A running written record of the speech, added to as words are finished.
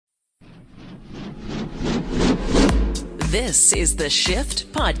This is the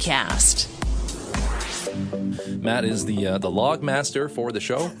Shift Podcast. Matt is the log master for the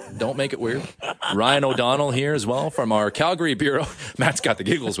show. Don't make it weird. Ryan O'Donnell here as well from our Calgary Bureau. Matt's got the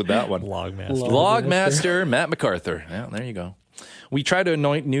giggles with that one. Log master. Log master, Matt MacArthur. Yeah, there you go. We try to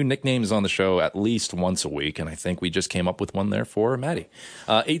anoint new nicknames on the show at least once a week, and I think we just came up with one there for Maddie.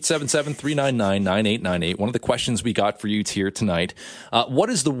 877-399-9898. One of the questions we got for you here tonight. What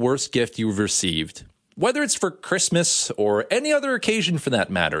is the worst gift you've received? Whether it's for Christmas or any other occasion for that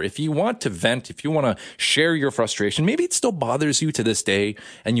matter, if you want to vent, if you want to share your frustration, maybe it still bothers you to this day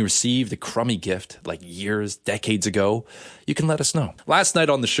and you received a crummy gift like years, decades ago, you can let us know. Last night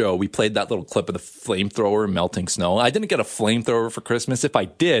on the show, we played that little clip of the flamethrower melting snow. I didn't get a flamethrower for Christmas. If I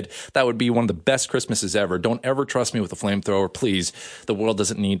did, that would be one of the best Christmases ever. Don't ever trust me with a flamethrower, please. The world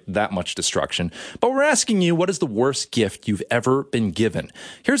doesn't need that much destruction. But we're asking you, what is the worst gift you've ever been given?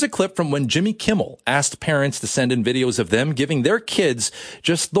 Here's a clip from when Jimmy Kimmel asked parents to send in videos of them giving their kids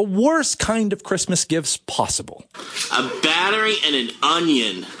just the worst kind of Christmas gifts possible. A battery and an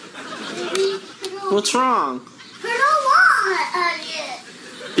onion. What's wrong? I don't want onion.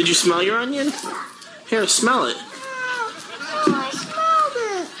 Did you smell your onion? Here, smell it. Oh, I smelled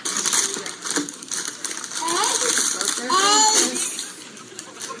it.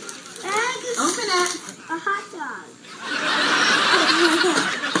 Egg. Open it. A hot dog.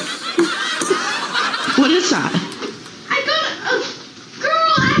 What is that? I got a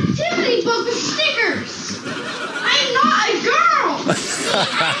girl activity book with stickers. I'm not a girl.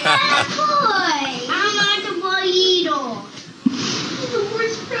 I'm a boy. I'm not a boy either. The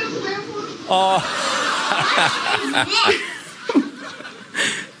worst present ever.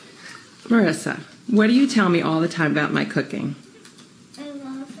 Marissa, what do you tell me all the time about my cooking? I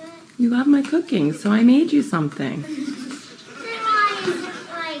love it. You love my cooking, so I made you something. Then why is it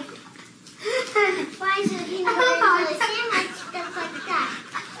like... why is it in a sandwich that's like that?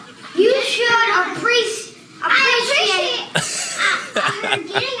 You should appreciate her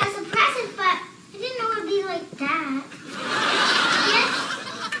getting us a present, but I didn't know it would be like that. Yes,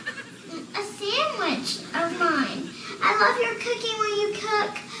 a sandwich of mine. I love your cooking when you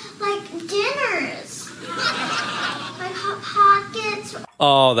cook like dinners. Like Hot Pockets.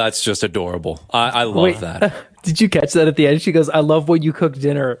 Oh, that's just adorable. I love that. Did you catch that at the end? She goes, I love when you cook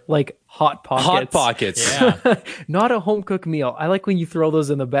dinner, like Hot Pockets. Hot Pockets. Yeah. Not a home cooked meal. I like when you throw those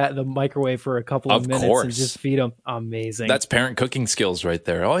in the microwave for a couple of minutes course. and just feed them. Amazing. That's parent cooking skills right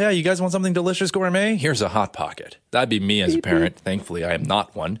there. Oh, yeah, you guys want something delicious, gourmet? Here's a Hot Pocket. That'd be me as a parent. Thankfully, I am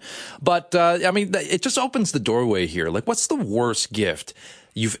not one. But, I mean, it just opens the doorway here. Like, what's the worst gift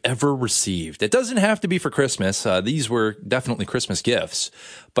you've ever received? It doesn't have to be for Christmas. These were definitely Christmas gifts.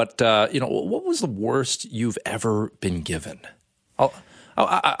 But, what was the worst you've ever been given?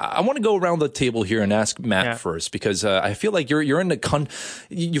 I want to go around the table here and ask Matt first, because I feel like you're in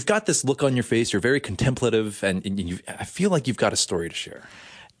you've got this look on your face. You're very contemplative, and I feel like you've got a story to share.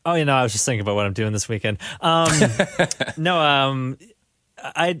 Oh, I was just thinking about what I'm doing this weekend. I don't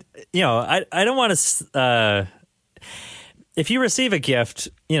want to. If you receive a gift,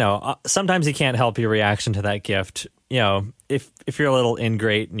 sometimes you can't help your reaction to that gift. If you're a little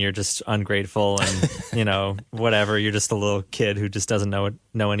ingrate and you're just ungrateful and, whatever, you're just a little kid who just doesn't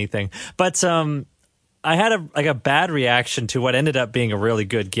know anything. But I had a bad reaction to what ended up being a really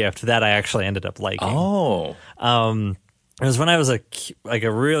good gift that I actually ended up liking. Oh. It was when I was a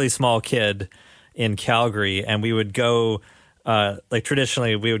really small kid in Calgary, and we would go,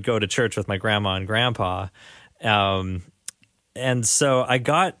 traditionally we would go to church with my grandma and grandpa. And so I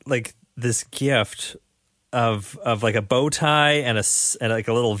got like this gift of like a bow tie and like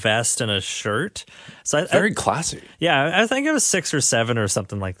a little vest and a shirt. So very classy. Yeah, I think it was 6 or 7 or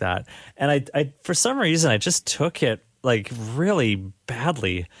something like that. And I for some reason I just took it like really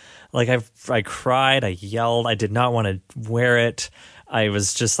badly. Like I cried, I yelled, I did not want to wear it. I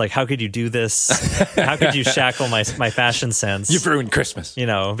was just like, how could you do this? How could you shackle my fashion sense? You've ruined Christmas.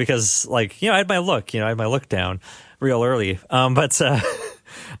 Because I had my look, I had my look down real early. Then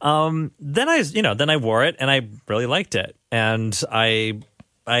I wore it and I really liked it, and I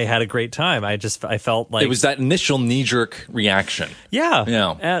had a great time. I felt like it was that initial knee-jerk reaction. Yeah.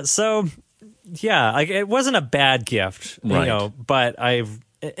 It wasn't a bad gift, right. But I've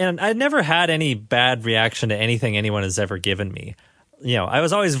never had any bad reaction to anything anyone has ever given me. I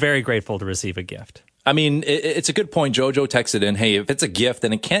was always very grateful to receive a gift. I mean, it's a good point. Jojo texted in, hey, if it's a gift,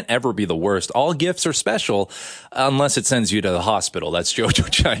 then it can't ever be the worst. All gifts are special unless it sends you to the hospital. That's Jojo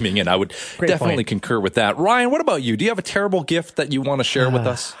chiming in. I would definitely concur with that. Ryan, what about you? Do you have a terrible gift that you want to share with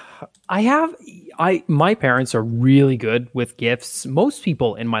us? I have My parents are really good with gifts. Most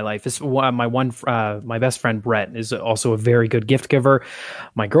people in my life is my best friend Brett is also a very good gift giver.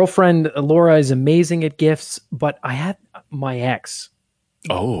 My girlfriend Laura is amazing at gifts, but I had my ex.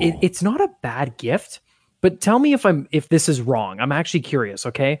 Oh, It's not a bad gift, but tell me if this is wrong. I'm actually curious.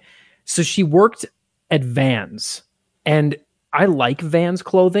 Okay, so she worked at Vans, and I like Vans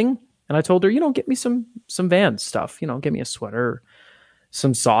clothing, and I told her, get me some Vans stuff. Get me a sweater,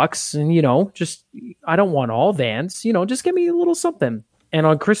 some socks, and just I don't want all Vans. Just give me a little something. And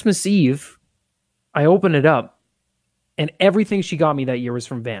on Christmas Eve, I opened it up, and everything she got me that year was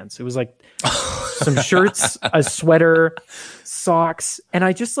from Vans. It was like some shirts, a sweater, socks, and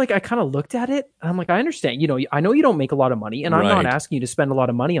I just I kind of looked at it, and I'm like, I understand. I know you don't make a lot of money, and I'm not asking you to spend a lot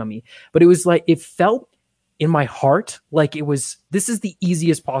of money on me, but it was like it felt in my heart like this is the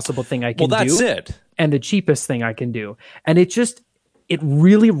easiest possible thing I can do. Well, that's it, and the cheapest thing I can do, and it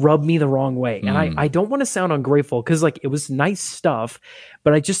really rubbed me the wrong way. And I don't want to sound ungrateful because it was nice stuff,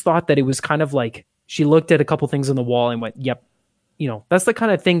 but I just thought that it was kind of like she looked at a couple things on the wall and went, yep. That's the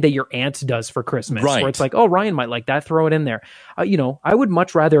kind of thing that your aunt does for Christmas, right? Where it's like, oh, Ryan might like that. Throw it in there. I would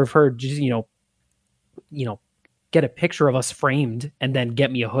much rather have her just, get a picture of us framed and then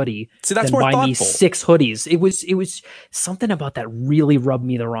get me a hoodie. See, that's than more buy thoughtful. me 6 hoodies. It was something about that really rubbed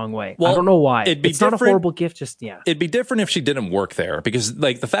me the wrong way. Well, I don't know why. It's not a horrible gift. Just It'd be different if she didn't work there, because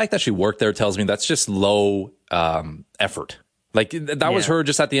the fact that she worked there tells me that's just low effort. That was her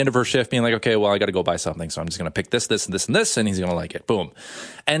just at the end of her shift being like, okay, well, I got to go buy something. So I'm just going to pick this, this, and this, and this, and he's going to like it. Boom.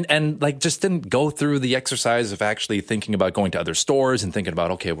 And just didn't go through the exercise of actually thinking about going to other stores and thinking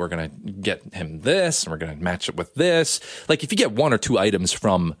about, okay, we're going to get him this and we're going to match it with this. If you get 1 or 2 items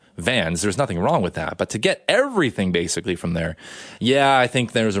from Vans, there's nothing wrong with that. But to get everything basically from there, I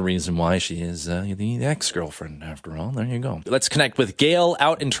think there's a reason why she is the ex-girlfriend after all. There you go. Let's connect with Gail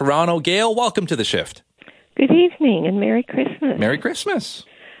out in Toronto. Gail, welcome to the shift. Good evening and Merry Christmas. Merry Christmas.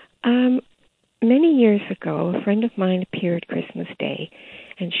 Many years ago, a friend of mine appeared Christmas Day,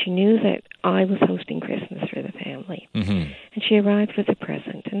 and she knew that I was hosting Christmas for the family. Mm-hmm. And she arrived with a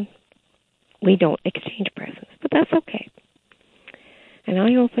present, and we don't exchange presents, but that's okay. And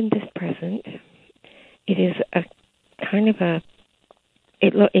I opened this present. It is a kind of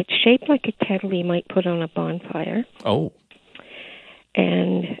it's shaped like a kettle you might put on a bonfire. Oh.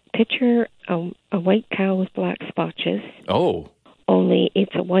 And picture a white cow with black spotches. Oh. Only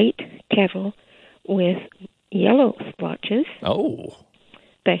it's a white kettle with yellow splotches. Oh.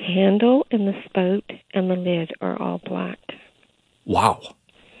 The handle and the spout and the lid are all black. Wow.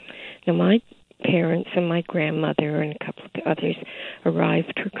 Now, my parents and my grandmother and a couple of others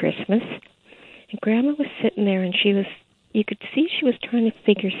arrived for Christmas. And Grandma was sitting there, and you could see she was trying to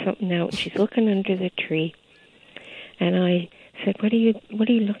figure something out. And she's looking under the tree. And I said, what are you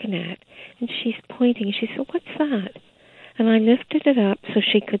looking at? And she's pointing. She said, what's that? And I lifted it up so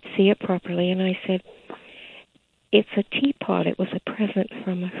she could see it properly, and I said, it's a teapot. It was a present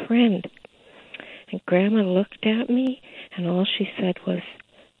from a friend. And Grandma looked at me, and all she said was,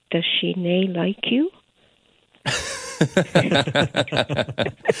 does she nae like you?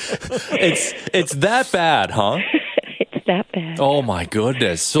 It's that bad, huh? It's that bad. Oh, my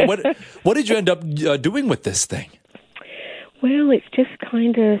goodness. So what did you end up doing with this thing? Well, it's just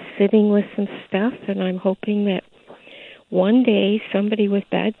kind of sitting with some stuff, and I'm hoping that one day somebody with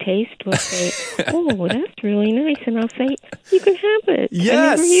bad taste will say, oh, that's really nice. And I'll say, you can have it.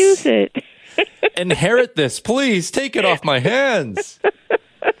 Yes. I never use it. Inherit this. Please take it off my hands.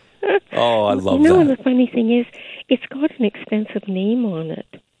 Oh, I love that. that. The funny thing is, it's got an expensive name on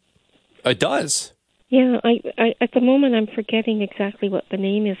it. It does? Yeah, I at the moment I'm forgetting exactly what the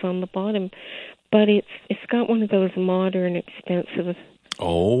name is on the bottom, but it's got one of those modern, expensive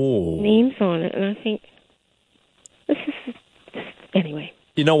names on it, and I think this is anyway.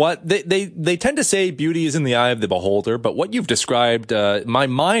 You know what? They tend to say beauty is in the eye of the beholder, but what you've described, my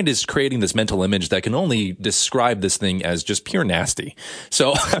mind is creating this mental image that can only describe this thing as just pure nasty.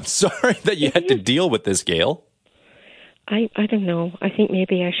 So I'm sorry that you had to deal with this, Gail. I don't know. I think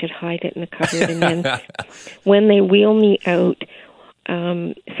maybe I should hide it in the cupboard, and then when they wheel me out,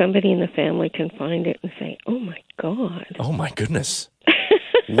 somebody in the family can find it and say, oh, my God. Oh, my goodness.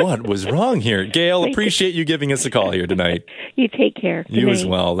 What was wrong here? Gail, appreciate you giving us a call here tonight. You take care. Good you night. as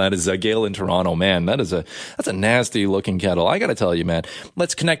well. That is Gail in Toronto. Man, that's a nasty looking kettle. I got to tell you, man.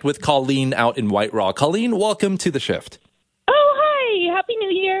 Let's connect with Colleen out in White Rock. Colleen, welcome to the shift. Oh, hi. Happy New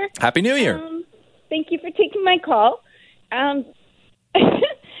Year. Happy New Year. Thank you for taking my call. I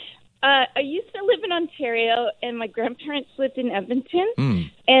used to live in Ontario, and my grandparents lived in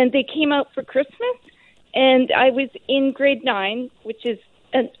Edmonton, and they came out for Christmas, and I was in grade 9, which is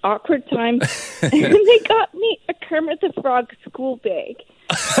an awkward time, and they got me a Kermit the Frog school bag.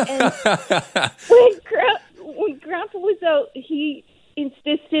 And when Grandpa was out, he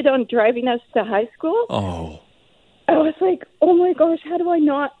insisted on driving us to high school. Oh. I was like, oh my gosh, how do I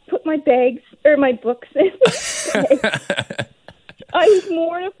not put my bags or my books in? I was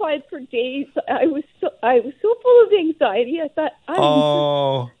mortified for days. I was so full of anxiety. I thought,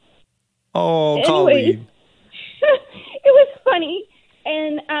 Anyways, it Colleen. was funny.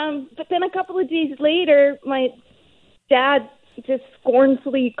 And but then a couple of days later, my dad just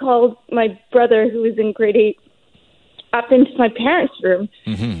scornfully called my brother, who was in grade 8, up into my parents' room,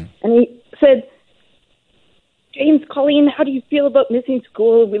 and he said, James, Colleen, how do you feel about missing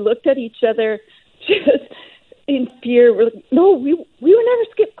school? We looked at each other just in fear. We're like, no, we would never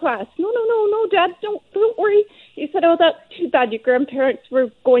skip class. No, Dad, don't worry. He said, oh, that's too bad. Your grandparents were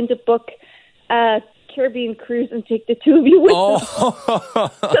going to book a Caribbean cruise and take the two of you with them.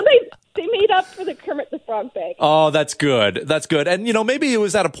 So they made up for the Kermit the Frog bag. Oh, that's good. That's good. And, maybe it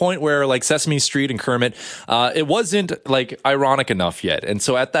was at a point where, like, Sesame Street and Kermit, it wasn't, like, ironic enough yet. And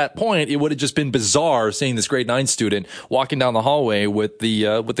so at that point, it would have just been bizarre seeing this grade 9 student walking down the hallway with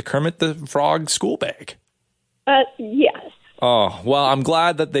the Kermit the Frog school bag. Yes. Oh, well, I'm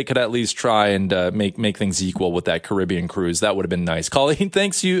glad that they could at least try and make things equal with that Caribbean cruise. That would have been nice. Colleen,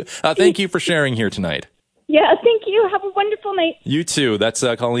 thank you for sharing here tonight. Yeah, thank you. Have a wonderful night. You too. That's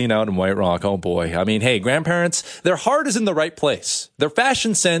Colleen out in White Rock. Oh, boy. I mean, hey, grandparents, their heart is in the right place. Their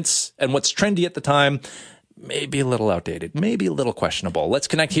fashion sense and what's trendy at the time may be a little outdated, maybe a little questionable. Let's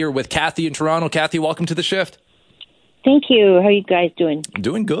connect here with Kathy in Toronto. Kathy, welcome to the shift. Thank you. How are you guys doing?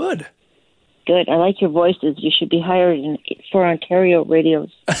 Doing good. Good. I like your voices. You should be hired for Ontario radios.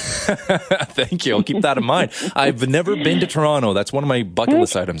 Thank you. I'll keep that in mind. I've never been to Toronto. That's one of my bucket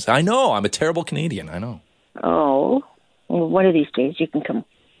list items. I know. I'm a terrible Canadian. I know. Oh, well, one of these days you can come.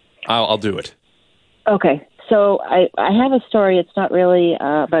 I'll do it. Okay. So I have a story. It's not really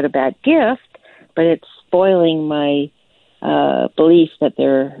about a bad gift, but it's spoiling my belief that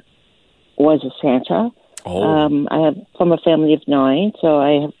there was a Santa. Oh. I have from a family of 9, so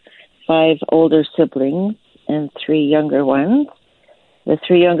I have 5 older siblings and 3 younger ones. The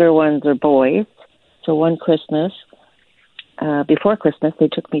 3 younger ones are boys. So one Christmas, before Christmas, they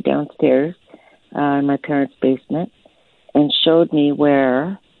took me downstairs in my parents' basement and showed me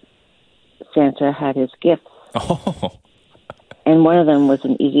where Santa had his gifts. Oh. And one of them was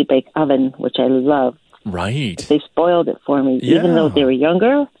an Easy Bake Oven, which I loved. Right. But they spoiled it for me, even though they were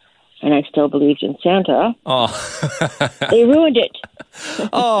younger, and I still believed in Santa. Oh. They ruined it.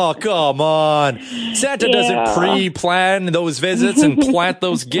 Oh, come on. Santa doesn't pre-plan those visits and plant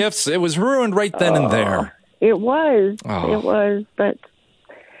those gifts. It was ruined right then and there. It was. Oh. It was, but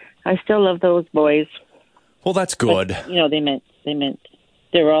I still love those boys. Well, that's good. But, they meant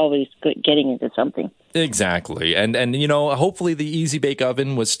they were always good getting into something. Exactly. And hopefully the Easy Bake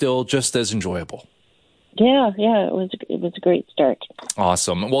Oven was still just as enjoyable. Yeah, it was a great start.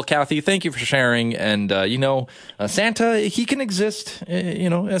 Awesome. Well, Kathy, thank you for sharing. And, Santa, he can exist,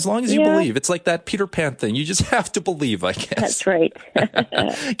 as long as you believe. It's like that Peter Pan thing. You just have to believe, I guess. That's right.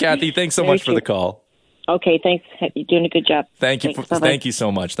 Kathy, thanks so much for the call. Okay, thanks. You're doing a good job. Thank you. Thank you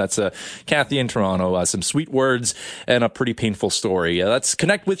so much. That's Kathy in Toronto. Some sweet words and a pretty painful story. Let's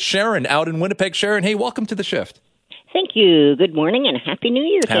connect with Sharon out in Winnipeg. Sharon, hey, welcome to the shift. Thank you. Good morning and Happy New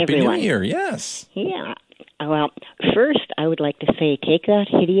Year to everyone. Happy New Year, yes. Yeah. Well, first, I would like to say take that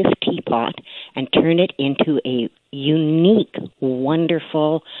hideous teapot and turn it into a unique,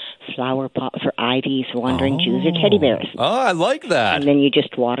 wonderful flower pot for Ivy's wandering Jews or teddy bears. Oh, I like that. And then you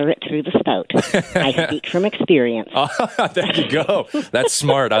just water it through the spout. I speak from experience. There you go. That's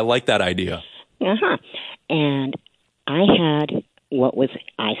smart. I like that idea. Uh-huh. And I had what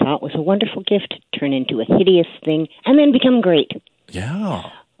I thought was a wonderful gift turn into a hideous thing and then become great.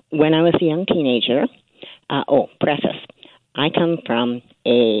 Yeah. When I was a young teenager, preface. I come from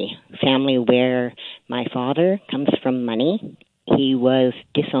a family where my father comes from money. He was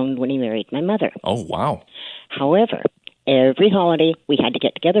disowned when he married my mother. Oh, wow. However, every holiday we had to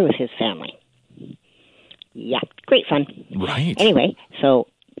get together with his family. Yeah, great fun. Right. Anyway, so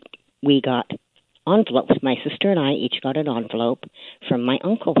we got envelopes. My sister and I each got an envelope from my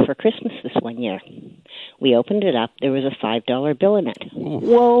uncle for Christmas this one year. We opened it up. There was a $5 bill in it. Ooh.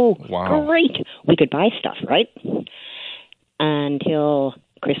 Whoa, wow. Great. We could buy stuff, right? Until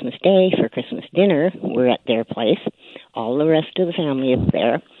Christmas Day for Christmas dinner, we're at their place. All the rest of the family is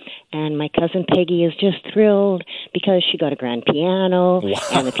there. And my cousin Peggy is just thrilled because she got a grand piano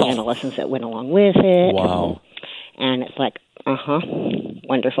and the piano lessons that went along with it. Wow. And it's like,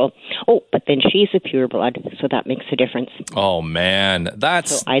 Wonderful. Oh, but then she's a pureblood, so that makes a difference. Oh, man.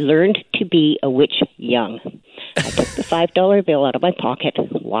 So I learned to be a witch young. I took the $5 bill out of my pocket,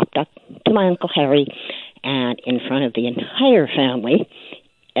 walked up to my Uncle Harry, and in front of the entire family,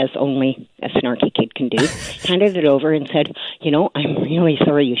 as only a snarky kid can do, handed it over and said, I'm really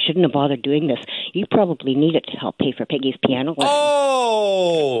sorry, you shouldn't have bothered doing this. You probably need it to help pay for Peggy's piano lesson.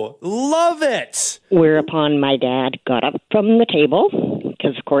 Oh, love it. Whereupon my dad got up from the table,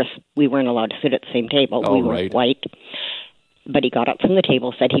 because, of course, we weren't allowed to sit at the same table. Oh, we were right. white. But he got up from the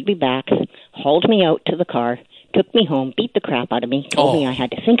table, said he'd be back, hauled me out to the car, took me home, beat the crap out of me, told me I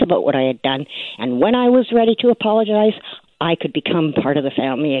had to think about what I had done, and when I was ready to apologize, I could become part of the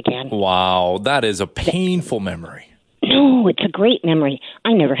family again. Wow, that is a painful memory. No, it's a great memory.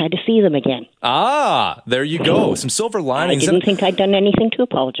 I never had to see them again. Ah, there you go. Some silver linings. I didn't think I'd done anything to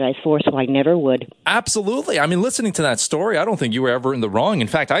apologize for, so I never would. Absolutely. I mean, listening to that story, I don't think you were ever in the wrong. In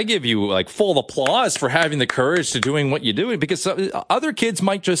fact, I give you full applause for having the courage to doing what you're doing, because other kids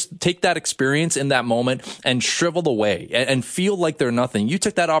might just take that experience in that moment and shrivel away and feel like they're nothing. You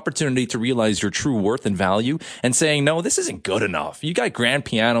took that opportunity to realize your true worth and value and saying, no, this isn't good enough. You got grand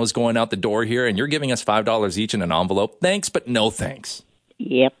pianos going out the door here and you're giving us $5 each in an envelope. Thanks, but no thanks.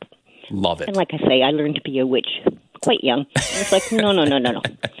 Yep. Love it. And like I say, I learned to be a witch quite young. It's like, no.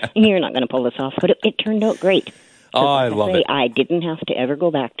 You're not going to pull this off. But it turned out great. Oh, I love it. I didn't have to ever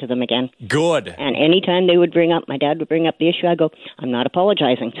go back to them again. Good. And anytime they would my dad would bring up the issue, I go, I'm not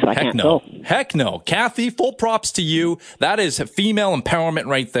apologizing, so I can't go. Heck no. Kathy, full props to you. That is female empowerment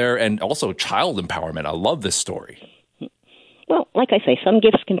right there, and also child empowerment. I love this story. Well, like I say, some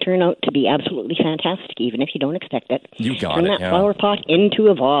gifts can turn out to be absolutely fantastic, even if you don't expect it. You got Turn it. that flower pot into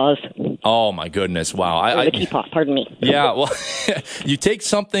a vase. Oh, my goodness. Wow. Or the teapot, pardon me. Yeah, well, you take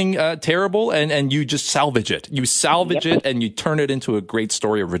something terrible and you just salvage it. You salvage it and you turn it into a great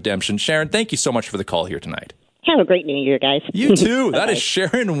story of redemption. Sharon, thank you so much for the call here tonight. Have a great New Year, guys. You too. That is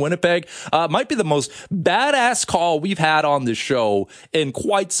Sharon in Winnipeg. Might be the most badass call we've had on this show in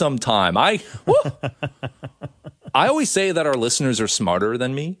quite some time. I always say that our listeners are smarter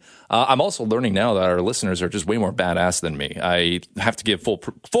than me. I'm also learning now that our listeners are just way more badass than me. I have to give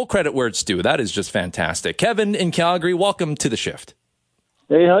full credit where it's due. That is just fantastic. Kevin in Calgary, welcome to The Shift.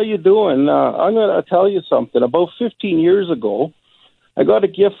 Hey, how you doing? I'm going to tell you something. About 15 years ago, I got a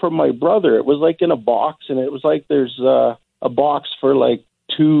gift from my brother. It was like in a box, and it was like there's a box for like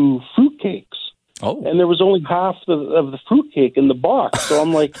 2 fruitcakes. Oh. And there was only half of the fruitcake in the box. So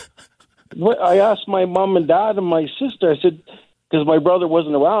I'm like... I asked my mom and dad and my sister, I said, because my brother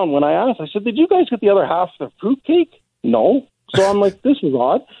wasn't around when I asked, I said, did you guys get the other half of the fruitcake? No. So I'm like, this is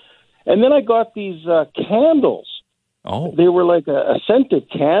odd. And then I got these candles. Oh. They were like a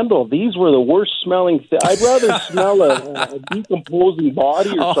scented candle. These were the worst smelling thing. I'd rather smell a decomposing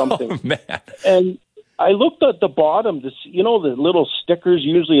body or something. Oh, man. And I looked at the bottom, the little stickers,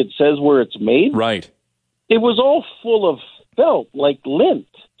 usually it says where it's made. Right. It was all full of felt, like lint.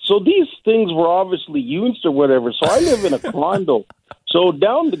 So these things were obviously used or whatever. So I live in a condo. So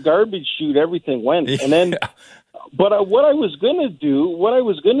down the garbage chute, everything went. And then, but what I was going to do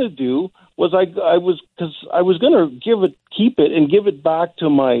was I was going to keep it and give it back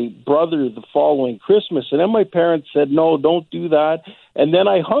to my brother the following Christmas. And then my parents said, no, don't do that. And then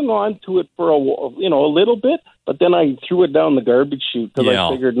I hung on to it for a little bit, but then I threw it down the garbage chute because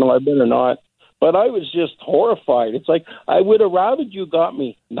I figured, no, I better not. But I was just horrified. It's like, I would have rather you got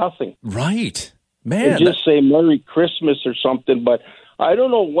me nothing. Right. Man. And just say Merry Christmas or something. But I don't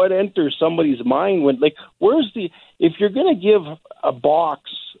know what enters somebody's mind when, like, if you're going to give a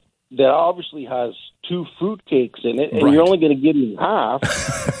box that obviously has 2 fruitcakes in it, and you're only going to give me half,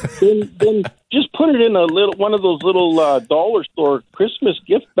 then just put it in one of those little dollar store Christmas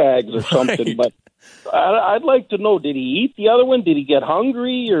gift bags or something. Right. But I'd like to know, did he eat the other one? Did he get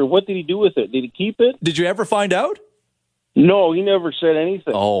hungry, or what did he do with it? Did he keep it? Did you ever find out? No, he never said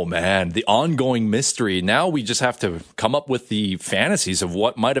anything. Oh, man, the ongoing mystery. Now we just have to come up with the fantasies of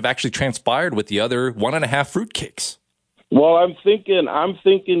what might have actually transpired with the other 1.5 fruitcakes. Well, I'm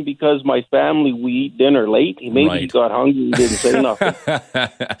thinking because my family, we eat dinner late. Maybe he got hungry and didn't say nothing.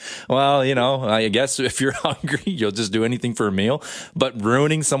 Well, I guess if you're hungry, you'll just do anything for a meal. But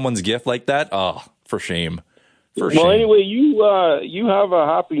ruining someone's gift like that, oh, for shame. Anyway, you have a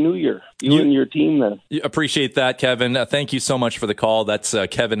happy New Year. You and your team then. Appreciate that, Kevin. Thank you so much for the call. That's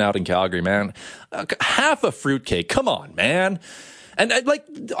Kevin out in Calgary, man. Half a fruitcake. Come on, man. And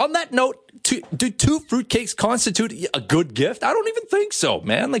on that note, do 2 fruitcakes constitute a good gift? I don't even think so,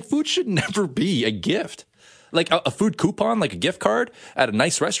 man. Like, food should never be a gift. Like a food coupon, like a gift card at a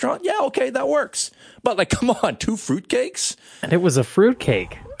nice restaurant. Yeah, okay, that works. But like, come on, 2 fruitcakes? And it was a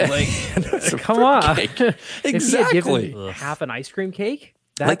fruitcake. Like, come on. Exactly. If you had given half an ice cream cake,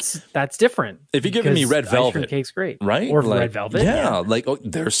 that's different. If you're giving me red velvet, ice cream cake's great, right? Or like, red velvet, yeah. Like, oh,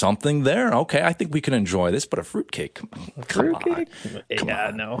 there's something there. Okay, I think we can enjoy this, but a fruitcake, come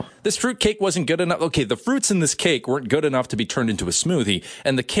on. No. This fruitcake wasn't good enough. Okay, the fruits in this cake weren't good enough to be turned into a smoothie,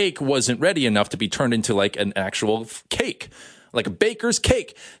 and the cake wasn't ready enough to be turned into like an actual cake. Like a baker's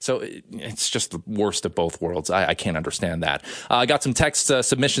cake. So it's just the worst of both worlds. I can't understand that. I got some text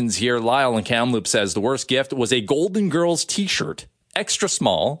submissions here. Lyle in Kamloops says the worst gift was a Golden Girls t-shirt, extra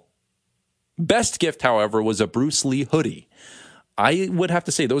small. Best gift, however, was a Bruce Lee hoodie. I would have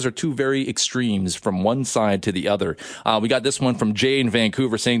to say those are 2 very extremes from one side to the other. We got this one from Jay in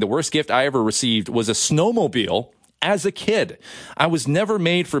Vancouver saying the worst gift I ever received was a snowmobile as a kid. I was never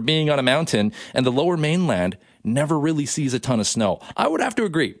made for being on a mountain, and the lower mainland never really sees a ton of snow. I would have to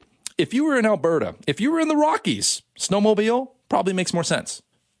agree. If you were in Alberta, if you were in the Rockies, snowmobile probably makes more sense,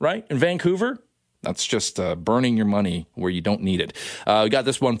 right? In Vancouver, that's just burning your money where you don't need it. We got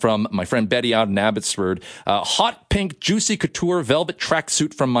this one from my friend Betty out in Abbotsford. Hot pink Juicy Couture velvet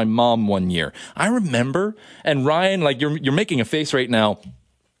tracksuit from my mom one year. I remember, and Ryan, like you're making a face right now.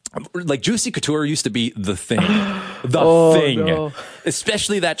 Like Juicy Couture used to be the thing, thing,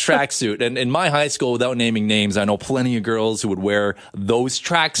 especially that tracksuit. And in my high school, without naming names, I know plenty of girls who would wear those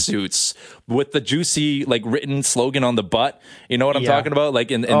tracksuits with the Juicy like written slogan on the butt. You know what I'm talking about? Like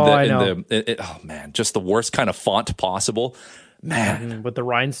oh man, just the worst kind of font possible. Man, with the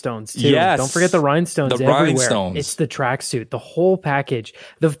rhinestones too. Yes. Don't forget the rhinestones. The everywhere. rhinestones. It's the tracksuit, the whole package.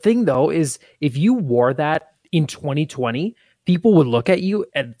 The thing though is, if you wore that in 2020. People would look at you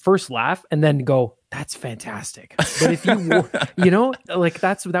and first laugh and then go, "That's fantastic." But if you, like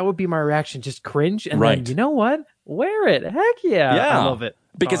that would be my reaction, just cringe. And then you know what? Wear it. Heck yeah. I love it.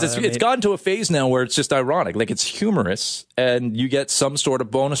 Because it's gotten to a phase now where it's just ironic. Like it's humorous and you get some sort of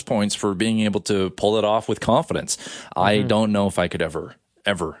bonus points for being able to pull it off with confidence. I don't know if I could ever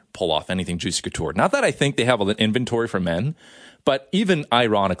pull off anything Juicy Couture. Not that I think they have an inventory for men. But even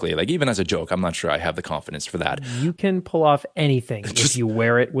ironically, like even as a joke, I'm not sure I have the confidence for that. You can pull off anything if you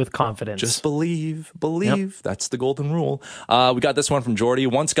wear it with confidence. Just believe. Yep. That's the golden rule. We got this one from Jordy.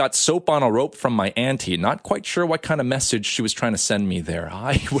 Once got soap on a rope from my auntie. Not quite sure what kind of message she was trying to send me there.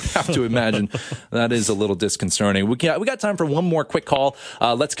 I would have to imagine that is a little disconcerting. We got time for one more quick call.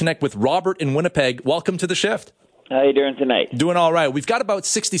 Let's connect with Robert in Winnipeg. Welcome to the shift. How you doing tonight? Doing all right. We've got about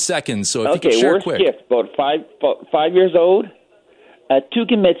 60 seconds, so if you can share worst quick. Gift, about 5 years old. A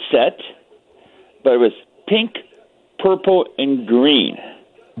 2-commit set, but it was pink, purple, and green.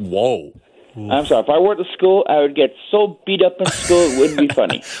 Whoa. I'm sorry. If I were to school, I would get so beat up in school it wouldn't be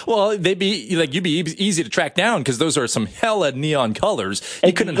funny. Well, you'd be easy to track down because those are some hella neon colors.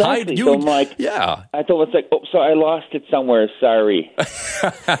 You couldn't hide. I thought it's like, so I lost it somewhere. Sorry.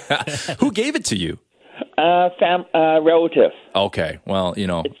 Who gave it to you? Relative. Okay. Well,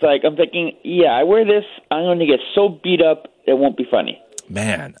 it's like I'm thinking, I wear this. I'm going to get so beat up it won't be funny.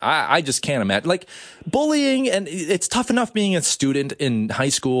 Man, I just can't imagine. Like bullying, and it's tough enough being a student in high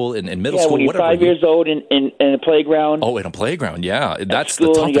school and in middle school. When you're 5 years old in a playground. Oh, in a playground, yeah, that's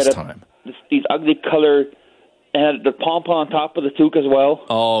the toughest time. These ugly color and the pom pom on top of the toque as well.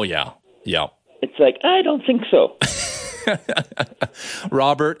 Oh yeah. It's like I don't think so.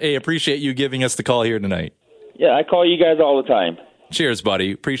 Robert, hey, appreciate you giving us the call here tonight. Yeah, I call you guys all the time. Cheers,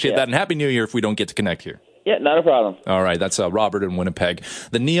 buddy. Appreciate that, and Happy New Year if we don't get to connect here. Yeah, not a problem. All right, that's Robert in Winnipeg.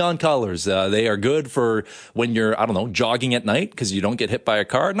 The neon colors, they are good for when you're, jogging at night because you don't get hit by a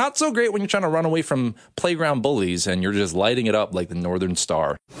car. Not so great when you're trying to run away from playground bullies and you're just lighting it up like the Northern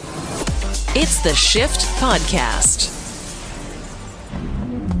Star. It's the Shift Podcast.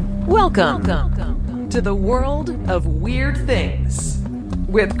 Welcome to the world of weird things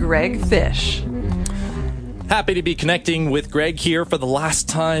with Greg Fish. Happy to be connecting with Greg here for the last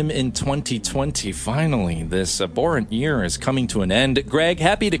time in 2020. Finally, this abhorrent year is coming to an end. Greg,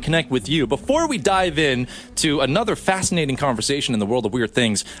 happy to connect with you. Before we dive in to another fascinating conversation in the world of weird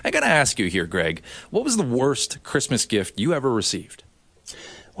things, I got to ask you here, Greg, what was the worst Christmas gift you ever received?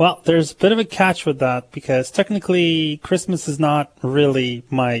 Well, there's a bit of a catch with that because technically Christmas is not really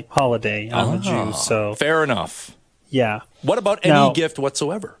my holiday. I'm a Jew, so... Fair enough. Yeah. What about any gift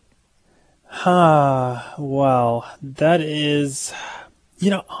whatsoever? Well, that is,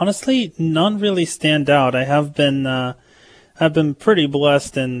 honestly, none really stand out. I have been have been pretty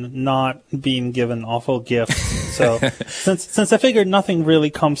blessed in not being given awful gifts. So since I figured nothing really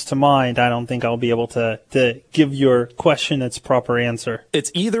comes to mind, I don't think I'll be able to give your question its proper answer.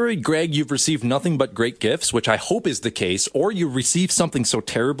 It's either, Greg, you've received nothing but great gifts, which I hope is the case, or you received something so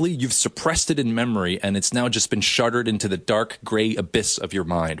terribly you've suppressed it in memory and it's now just been shuddered into the dark gray abyss of your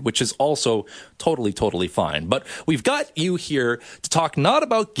mind, which is also totally fine. But we've got you here to talk not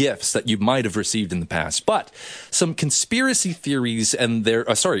about gifts that you might have received in the past, but some conspiracy theories and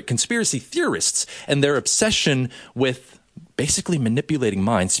conspiracy theorists and their obsession with basically manipulating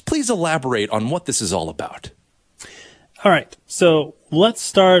minds. Please elaborate on what this is all about. All right, so let's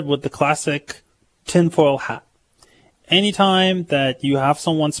start with the classic tinfoil hat. Anytime that you have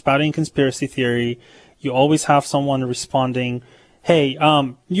someone spouting conspiracy theory, you always have someone responding, hey,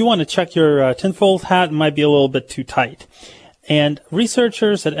 you want to check your tinfoil hat? It might be a little bit too tight. And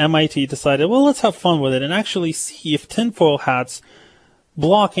researchers at MIT decided, well, let's have fun with it and actually see if tinfoil hats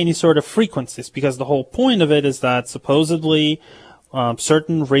block any sort of frequencies, because the whole point of it is that supposedly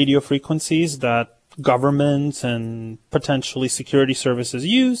certain radio frequencies that governments and potentially security services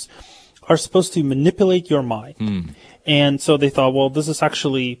use are supposed to manipulate your mind. And so they thought, well, do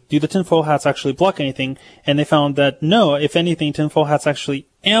the tinfoil hats actually block anything? And they found that no, if anything, tinfoil hats actually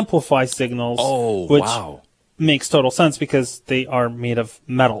amplify signals. Which makes total sense because they are made of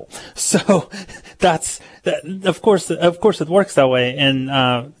metal. So of course it works that way.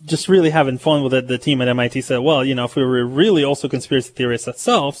 And just really having fun with it, the team at MIT said, well, if we were really also conspiracy theorists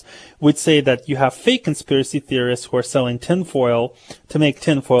ourselves, we'd say that you have fake conspiracy theorists who are selling tinfoil to make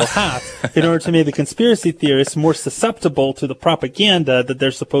tinfoil hats in order to make the conspiracy theorists more susceptible to the propaganda that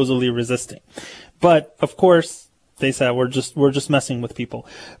they're supposedly resisting. But of course, they said we're just messing with people.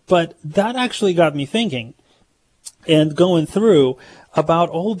 But that actually got me thinking and going through about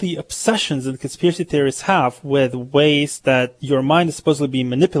all the obsessions that conspiracy theorists have with ways that your mind is supposedly being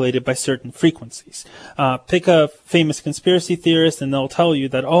manipulated by certain frequencies. Pick a famous conspiracy theorist and they'll tell you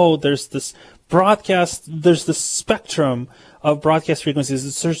that, there's this spectrum of broadcast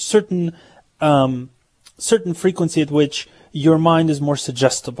frequencies. There's certain frequency at which your mind is more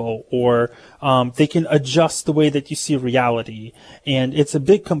suggestible, or they can adjust the way that you see reality. And it's a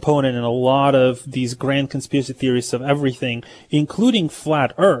big component in a lot of these grand conspiracy theories of everything, including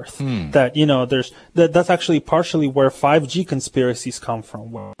flat Earth, that's actually partially where 5G conspiracies come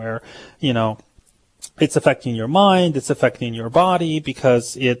from, where, it's affecting your mind, it's affecting your body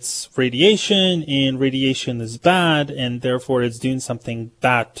because it's radiation, and radiation is bad, and therefore it's doing something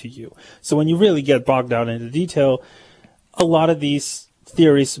bad to you. So when you really get bogged down into detail, a lot of these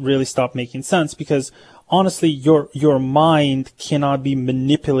theories really stop making sense, because honestly, your mind cannot be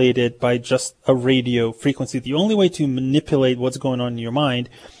manipulated by just a radio frequency. The only way to manipulate what's going on in your mind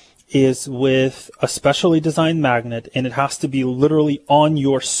is with a specially designed magnet, and it has to be literally on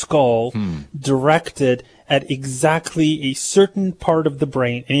your skull, directed at exactly a certain part of the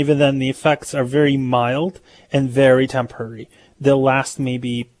brain. And even then, the effects are very mild and very temporary. They'll last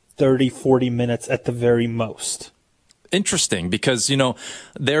maybe 30, 40 minutes at the very most. Interesting, because,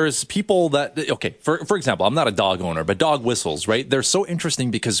 there's people that, for example, I'm not a dog owner, but dog whistles, right? They're so interesting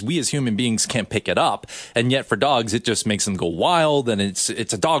because we as human beings can't pick it up. And yet for dogs, it just makes them go wild, and it's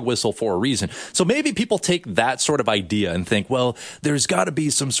a dog whistle for a reason. So maybe people take that sort of idea and think, well, there's got to be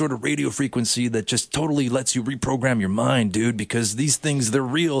some sort of radio frequency that just totally lets you reprogram your mind, dude, because these things, they're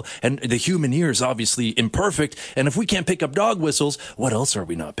real, and the human ear is obviously imperfect. And if we can't pick up dog whistles, what else are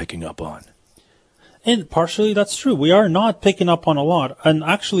we not picking up on? And partially that's true. We are not picking up on a lot. And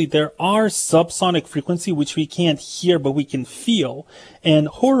actually there are subsonic frequency which we can't hear but we can feel. And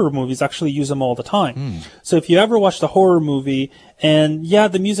horror movies actually use them all the time. So if you ever watched a horror movie and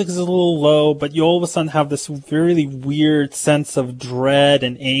the music is a little low, but you all of a sudden have this really weird sense of dread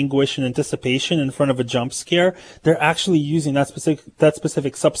and anguish and anticipation in front of a jump scare, they're actually using that specific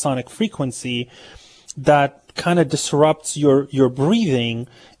subsonic frequency that kind of disrupts your breathing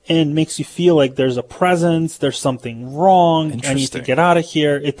and makes you feel like there's a presence, there's something wrong, I need to get out of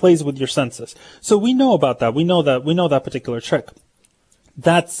here. It plays with your senses. So we know about that. We know that particular trick.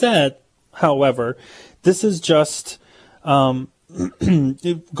 That said, however, this is just going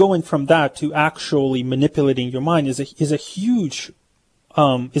from that to actually manipulating your mind is a huge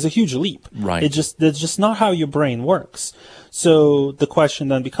leap. Right. That's just not how your brain works. So the question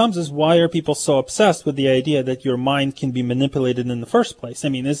then becomes is why are people so obsessed with the idea that your mind can be manipulated in the first place? I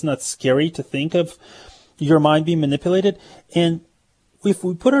mean, isn't that scary to think of your mind being manipulated? And if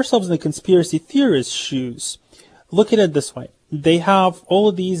we put ourselves in the conspiracy theorists' shoes, look at it this way. They have all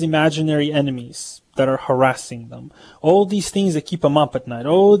of these imaginary enemies that are harassing them, all these things that keep them up at night,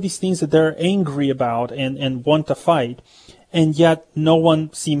 all these things that they're angry about and want to fight. and yet no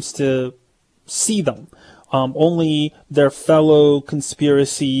one seems to see them. Only their fellow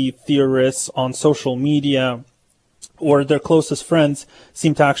conspiracy theorists on social media or their closest friends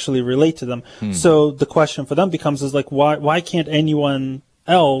seem to actually relate to them. So the question for them becomes is like, why can't anyone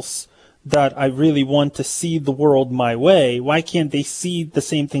else that I really want to see the world my way, why can't they see the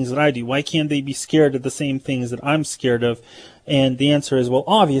same things that I do? Why can't they be scared of the same things that I'm scared of? And the answer is, well,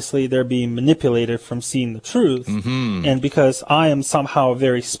 obviously they're being manipulated from seeing the truth. And because I am somehow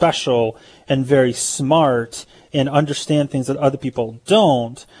very special and very smart and understand things that other people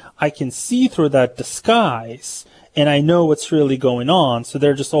don't, I can see through that disguise and I know what's really going on. So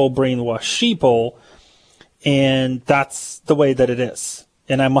they're just all brainwashed sheeple, and that's the way that it is.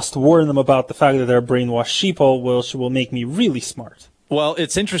 And I must warn them about the fact that they're brainwashed sheeple, which will make me really smart. Well,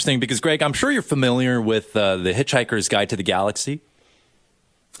 it's interesting because, Greg, I'm sure you're familiar with the Hitchhiker's Guide to the Galaxy.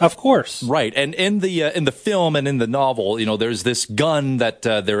 Of course. Right. And in the film and in the novel, you know, there's this gun that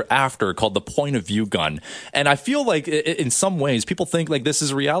they're after called the point of view gun. And I feel like in some ways people think like this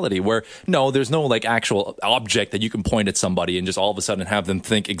is reality where no, there's no like actual object that you can point at somebody and just all of a sudden have them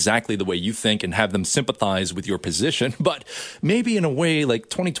think exactly the way you think and have them sympathize with your position. But maybe in a way like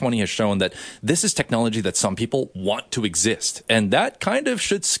 2020 has shown that this is technology that some people want to exist. And that kind of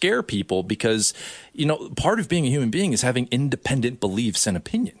should scare people because, you know, part of being a human being is having independent beliefs and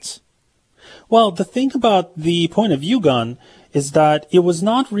opinions. Well, the thing about the point of view gun is that it was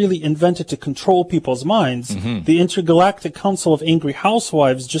not really invented to control people's minds. The Intergalactic Council of Angry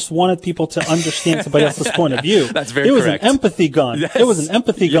Housewives just wanted people to understand somebody else's point of view. That's very correct. correct. An empathy gun. Yes. It was an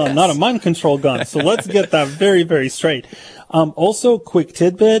empathy gun, not a mind control gun. So let's get that very, very straight. Also, quick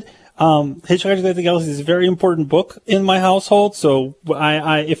tidbit. Hitchhiker's Guide to the Galaxy is a very important book in my household. So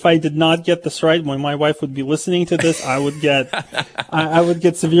if I did not get this right, when my wife would be listening to this, I would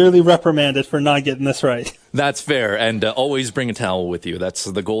get severely reprimanded for not getting this right. That's fair. And always bring a towel with you. That's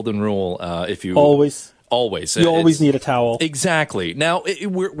the golden rule. If you always. You always need a towel. Exactly. Now,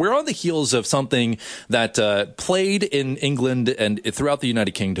 we're on the heels of something that played in England and throughout the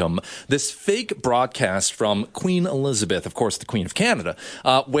United Kingdom, this fake broadcast from Queen Elizabeth, of course, the Queen of Canada,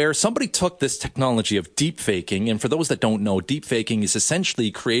 where somebody took this technology of deep faking. And for those that don't know, deep faking is essentially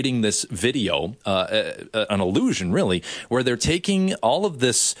creating this video, an illusion, really, where they're taking all of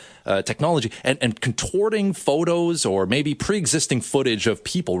this technology and contorting photos or maybe pre-existing footage of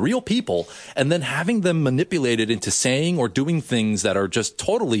people, real people, and then having them manipulated into saying or doing things that are just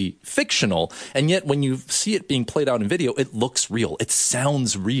totally fictional. And yet when you see it being played out in video, it looks real. It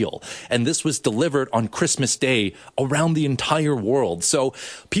sounds real. And this was delivered on Christmas Day around the entire world. So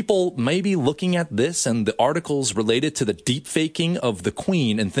people may be looking at this and the articles related to the deep faking of the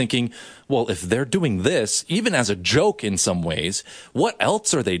Queen and thinking, well, if they're doing this, even as a joke in some ways, what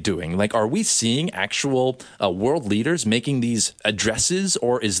else are they doing? Like, are we seeing actual world leaders making these addresses,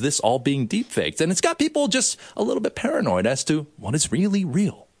 or is this all being deep faked? And it's got people just a little bit paranoid as to what is really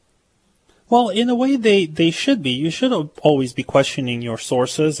real. Well, in a way, they should be. You should always be questioning your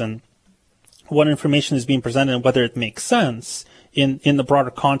sources and what information is being presented and whether it makes sense in the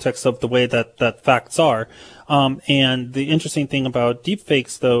broader context of the way that facts are. And the interesting thing about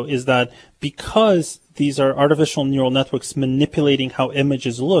deepfakes, though, is that because these are artificial neural networks manipulating how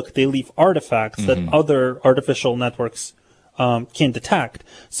images look, they leave artifacts that other artificial networks can detect.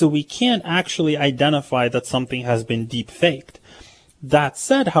 So we can't actually identify that something has been deepfaked. That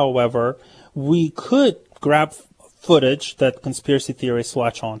said, however, we could grab footage that conspiracy theorists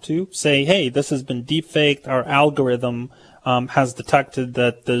latch onto, say, hey, this has been deepfaked, our algorithm has detected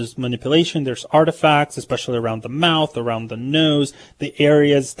that there's manipulation, there's artifacts, especially around the mouth, around the nose, the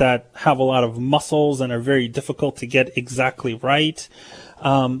areas that have a lot of muscles and are very difficult to get exactly right.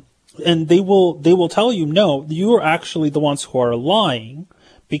 And they will tell you, no, you are actually the ones who are lying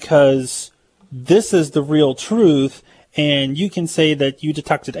because this is the real truth. And you can say that you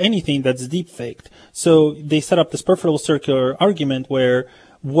detected anything that's deepfaked. So they set up this perfect little circular argument where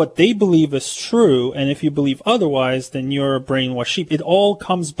what they believe is true, and if you believe otherwise, then you're a brainwashed sheep. It all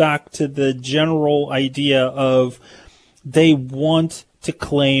comes back to the general idea of they want to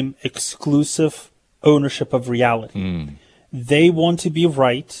claim exclusive ownership of reality. They want to be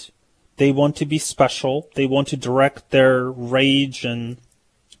right. They want to be special. They want to direct their rage and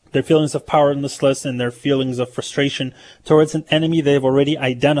their feelings of powerlessness and their feelings of frustration towards an enemy they've already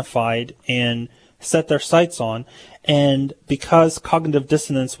identified and set their sights on. And because cognitive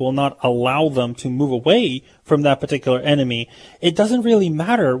dissonance will not allow them to move away from that particular enemy, it doesn't really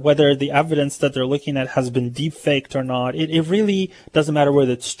matter whether the evidence that they're looking at has been deepfaked or not. It really doesn't matter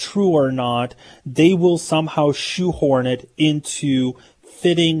whether it's true or not. They will somehow shoehorn it into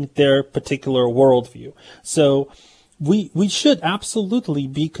fitting their particular worldview. So we should absolutely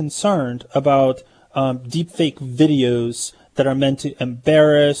be concerned about deepfake videos that are meant to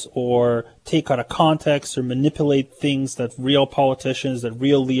embarrass or take out of context or manipulate things that real politicians, that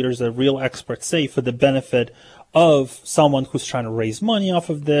real leaders, that real experts say for the benefit of someone who's trying to raise money off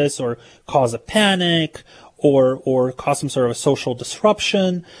of this or cause a panic or cause some sort of a social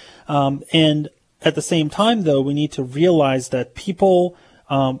disruption. And at the same time, though, we need to realize that people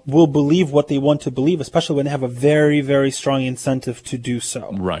will believe what they want to believe, especially when they have a very, very strong incentive to do so.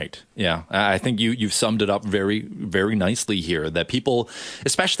 Right. Yeah. I think you've summed it up very, very nicely here, that people,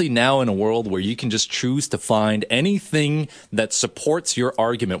 especially now in a world where you can just choose to find anything that supports your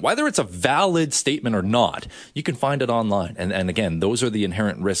argument, whether it's a valid statement or not, you can find it online. And again, those are the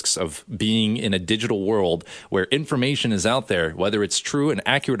inherent risks of being in a digital world where information is out there, whether it's true and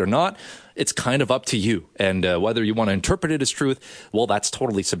accurate or not. It's kind of up to you. And whether you want to interpret it as truth, well, that's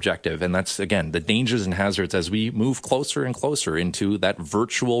totally subjective. And that's, again, the dangers and hazards as we move closer and closer into that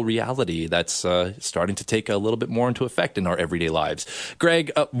virtual reality that's starting to take a little bit more into effect in our everyday lives.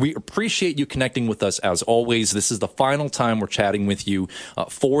 Greg, we appreciate you connecting with us as always. This is the final time we're chatting with you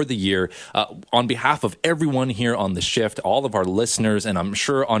for the year. On behalf of everyone here on The Shift, all of our listeners, and I'm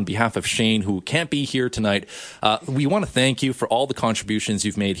sure on behalf of Shane, who can't be here tonight, we want to thank you for all the contributions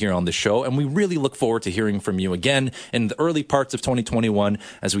you've made here on the show. And we really look forward to hearing from you again in the early parts of 2021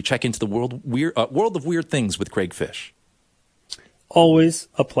 as we check into the world of weird things with Craig Fish. Always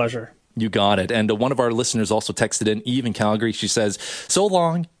a pleasure. You got it. And one of our listeners also texted in, Eve in Calgary. She says, so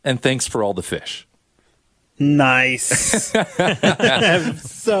long and thanks for all the fish. Nice.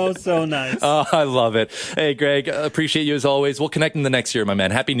 so nice. Oh, I love it. Hey, Greg, appreciate you as always. We'll connect in the next year, my man.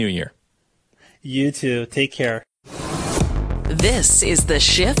 Happy New Year. You too. Take care. This is the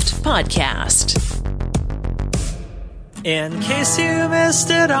Shift Podcast. In case you missed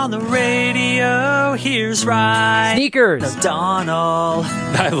it on the radio, here's Ryan Sneakers. O'Donnell.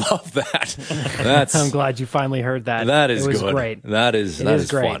 I love that. I'm glad you finally heard that. That is it was good. Great. That is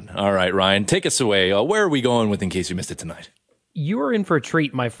great. fun. All right, Ryan, take us away. Where are we going with In Case You Missed It tonight? You are in for a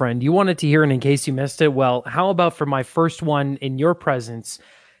treat, my friend. You wanted to hear it in case you missed it. Well, how about for my first one in your presence,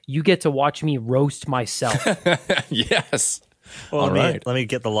 you get to watch me roast myself. Yes. Well, all right. Let me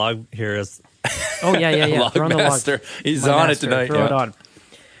get the log here. Oh, yeah. Log master. He's on it tonight. Throw it on.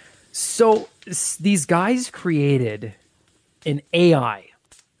 So these guys created an AI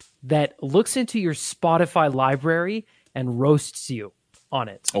that looks into your Spotify library and roasts you on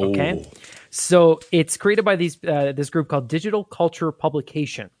it. Okay. Oh. So it's created by this group called Digital Culture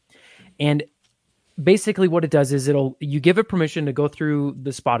Publication. And basically what it does is you give it permission to go through the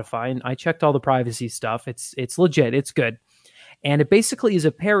Spotify, and I checked all the privacy stuff. It's legit. It's good. And it basically is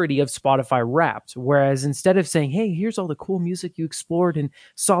a parody of Spotify Wrapped, whereas instead of saying, hey, here's all the cool music you explored and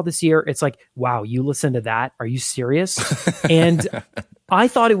saw this year, it's like, wow, you listened to that? Are you serious? And I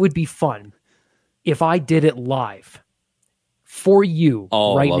thought it would be fun if I did it live for you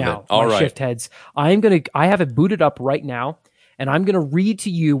right now, my Shift Heads. I have it booted up right now, and I'm going to read to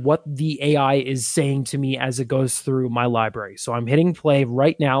you what the AI is saying to me as it goes through my library. So I'm hitting play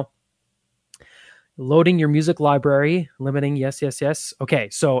right now. Loading your music library, limiting, yes. Okay,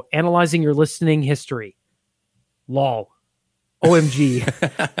 so analyzing your listening history. Lol.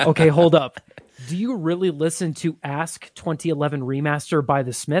 OMG. Okay, hold up. Do you really listen to Ask 2011 Remaster by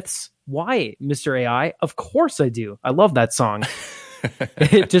the Smiths? Why, Mr. AI? Of course I do. I love that song.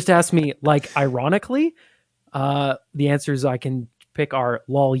 It just asked me, like, ironically, the answers I can pick are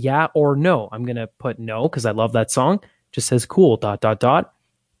lol, yeah, or no. I'm going to put no because I love that song. Just says cool, ...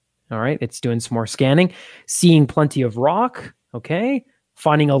 All right, it's doing some more scanning. Seeing plenty of rock, okay.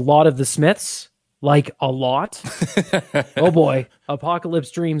 Finding a lot of the Smiths, like a lot. Oh boy,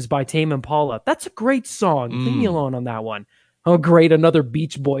 Apocalypse Dreams by Tame Impala. That's a great song. Leave me alone on that one. Oh great, another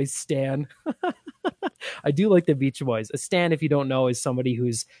Beach Boys stan. I do like the Beach Boys. A stan, if you don't know, is somebody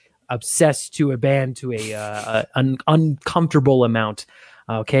who's obsessed to a band to an uncomfortable amount.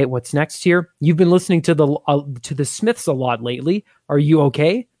 Okay, what's next here? You've been listening to the Smiths a lot lately. Are you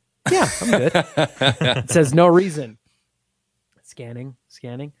okay? Yeah, I'm good. It says no reason. Scanning.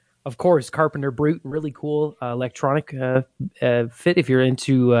 Of course, Carpenter Brute, really cool electronic fit if you're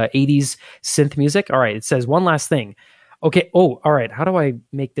into 80s synth music. All right, it says one last thing. Okay, all right, how do I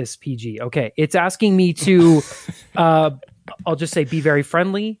make this PG? Okay, it's asking me to, I'll just say be very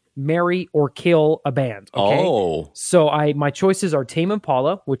friendly, marry, or kill a band. Okay? Oh. So my choices are Tame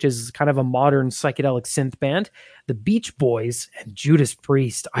Impala, which is kind of a modern psychedelic synth band, the Beach Boys, and Judas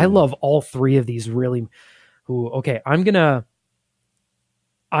Priest. I love all three of these really. Okay, I'm gonna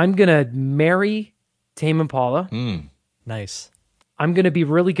marry Tame Impala. Nice. I'm gonna be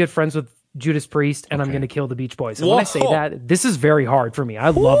really good friends with Judas Priest, and I'm going to kill the Beach Boys. And when I say that, this is very hard for me. I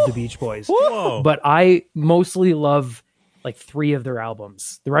love the Beach Boys, but I mostly love like 3 of their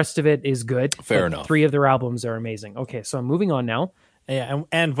albums. The rest of it is good. Fair enough. 3 of their albums are amazing. Okay, so I'm moving on now. Yeah,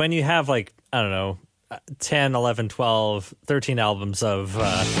 and when you have like, I don't know, 10, 11, 12, 13 albums of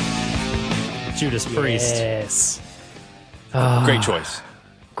Judas Priest. Yes. Great choice.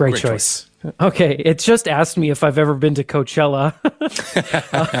 Great choice. Okay, it just asked me if I've ever been to Coachella.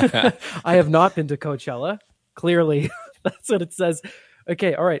 I have not been to Coachella. Clearly, that's what it says.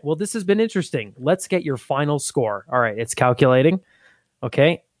 Okay, all right. Well, this has been interesting. Let's get your final score. All right, it's calculating.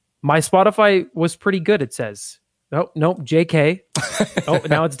 Okay. My Spotify was pretty good, it says. Oh, no, JK. Oh,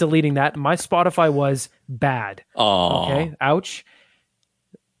 now it's deleting that. My Spotify was bad. Oh. Okay, ouch.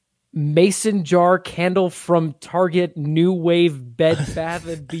 Mason jar candle from Target, new wave Bed Bath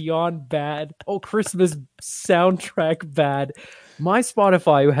and Beyond bad. Oh, Christmas soundtrack bad. My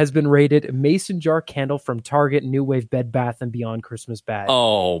Spotify has been rated Mason jar candle from Target, new wave Bed Bath and Beyond Christmas bad.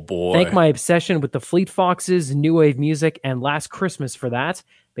 Oh boy. Thank my obsession with the Fleet Foxes, new wave music, and Last Christmas for that.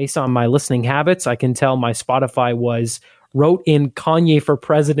 Based on my listening habits, I can tell my Spotify was wrote in Kanye for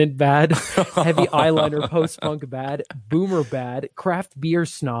President bad, heavy eyeliner post-punk bad, boomer bad, craft beer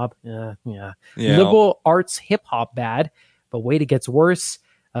snob, yeah. Liberal arts hip-hop bad, but wait, it gets worse.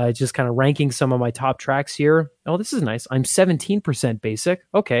 Just kind of ranking some of my top tracks here. Oh, this is nice. I'm 17% basic.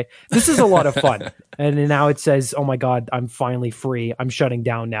 Okay, this is a lot of fun. And now it says, oh my God, I'm finally free. I'm shutting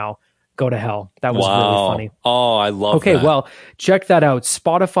down now. Go to hell. That was really funny. Oh, I love Okay, that. well, check that out.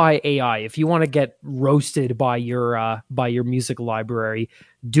 Spotify AI. If you want to get roasted by your music library,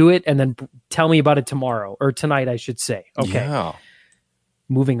 do it and then tell me about it tomorrow or tonight, I should say. Okay. Yeah.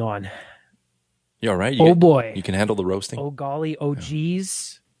 Moving on. You all right? Boy. You can handle the roasting? Oh golly, oh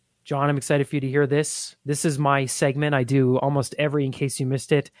geez. John, I'm excited for you to hear this. This is my segment. I do almost every in case you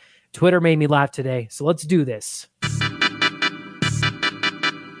missed it. Twitter made me laugh today, so let's do this.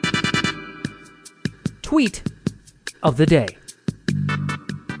 Tweet of the day.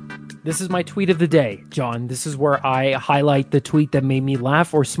 This is my tweet of the day, John. This is where I highlight the tweet that made me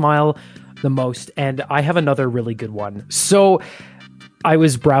laugh or smile the most, and I have another really good one. So I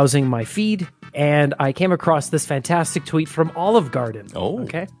was browsing my feed, and I came across this fantastic tweet from Olive Garden. Oh.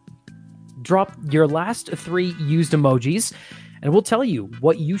 Okay. Drop your last 3 used emojis, and we'll tell you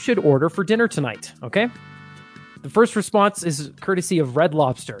what you should order for dinner tonight, okay? The first response is courtesy of Red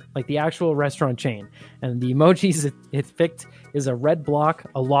Lobster, like the actual restaurant chain. And the emojis it picked is a red block,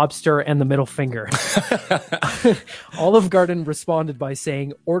 a lobster, and the middle finger. Olive Garden responded by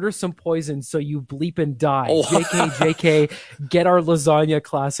saying, order some poison so you bleep and die. Oh. JK, get our lasagna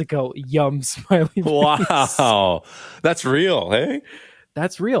classico. Yum, smiley face. Wow. That's real, hey?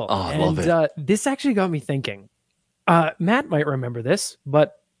 That's real. Oh, I love it. This actually got me thinking. Matt might remember this,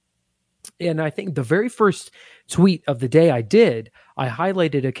 and I think the very first tweet of the day I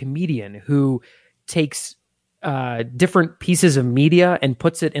highlighted a comedian who takes different pieces of media and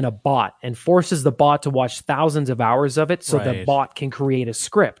puts it in a bot and forces the bot to watch thousands of hours of it so the bot can create a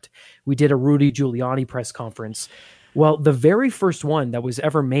script. We did a Rudy Giuliani press conference. Well, the very first one that was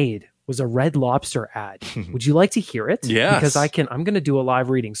ever made was a Red Lobster ad. Would you like to hear it? Yes. Because I'm going to do a live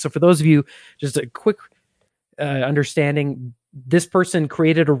reading. So for those of you, just a quick understanding, this person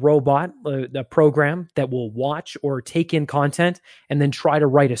created a robot, a program that will watch or take in content and then try to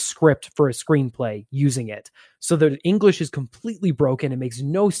write a script for a screenplay using it. So the English is completely broken. It makes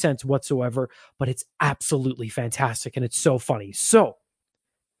no sense whatsoever, but it's absolutely fantastic and it's so funny. So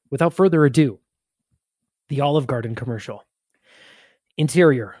without further ado, the Olive Garden commercial.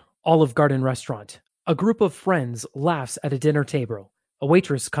 Interior, Olive Garden restaurant. A group of friends laughs at a dinner table. A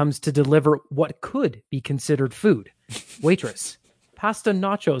waitress comes to deliver what could be considered food. Waitress, pasta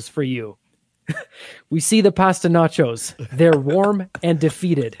nachos for you. We see the pasta nachos. They're warm and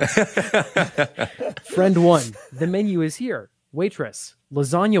defeated. Friend 1, the menu is here. Waitress,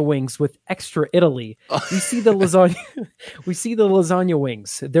 lasagna wings with extra Italy. We see the lasagna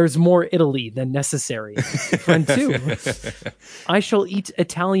wings. There's more Italy than necessary. Friend 2, I shall eat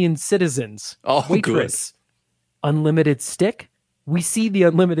Italian citizens. Oh, Waitress, unlimited stick. We see the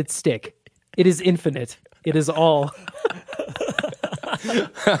unlimited stick. It is infinite. It is all.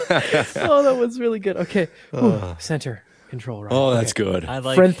 Oh, that was really good. Okay. Center control. Right. Oh, that's okay. good. I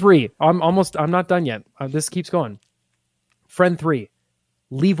like Friend 3. I'm not done yet. This keeps going. Friend 3.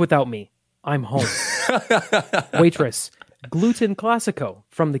 Leave without me. I'm home. Waitress. Gluten Classico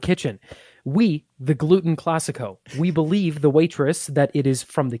from the kitchen. We, the Gluten Classico. We believe the waitress that it is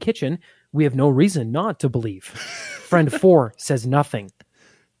from the kitchen. We have no reason not to believe. Friend 4 says nothing.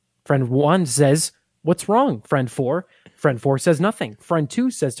 Friend 1 says, what's wrong, friend 4? Friend 4 says nothing. Friend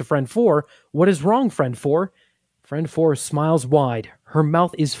 2 says to friend 4, "What is wrong, friend 4?" Friend 4 smiles wide. Her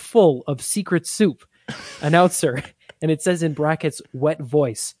mouth is full of secret soup. Announcer, and it says in brackets, wet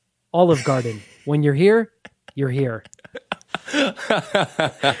voice, "Olive Garden. When you're here, you're here." When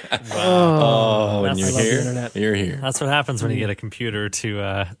you're here, you're here. That's what happens when you get a computer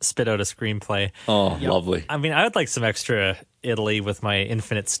to spit out a screenplay. Oh, lovely. I mean, I would like some extra Italy with my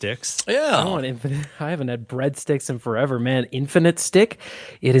infinite sticks. Yeah. I want infinite. I haven't had breadsticks in forever, man. Infinite stick?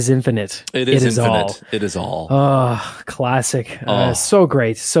 It is infinite. It is infinite. All. It is all. Oh, classic. So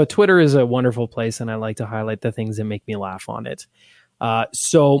great. So Twitter is a wonderful place, and I like to highlight the things that make me laugh on it.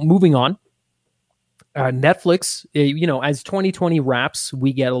 So moving on. Netflix, as 2020 wraps,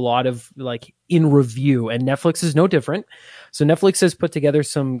 we get a lot of like in review, and Netflix is no different. So Netflix has put together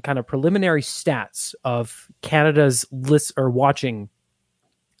some kind of preliminary stats of Canada's list or watching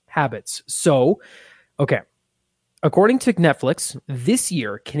habits. So, okay. According to Netflix, this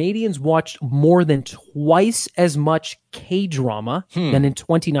year, Canadians watched more than twice as much K-drama than in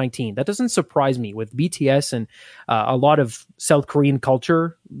 2019. That doesn't surprise me with BTS and a lot of South Korean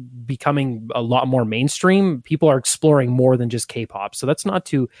culture becoming a lot more mainstream. People are exploring more than just K-pop. So that's not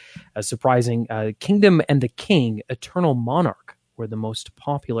too surprising. Kingdom and the King, Eternal Monarch were the most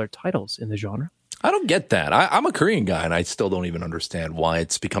popular titles in the genre. I don't get that. I'm a Korean guy, and I still don't even understand why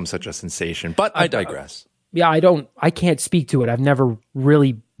it's become such a sensation. But I digress. Yeah, I can't speak to it. I've never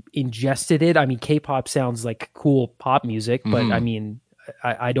really ingested it. I mean, K-pop sounds like cool pop music, but I mean,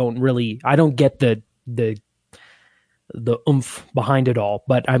 I don't get the oomph behind it all.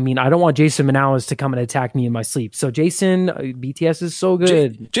 But I mean, I don't want Jason Manalas to come and attack me in my sleep. So Jason, BTS is so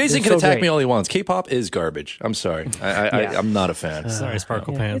good. Jason can attack me all he wants. K-pop is garbage. I'm sorry. I'm not a fan. Sorry,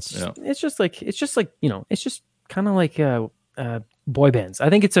 Sparkle Pants. It's just kind of like boy bands. I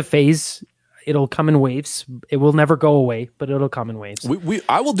think it's a phase. It'll come in waves. It will never go away, but it'll come in waves.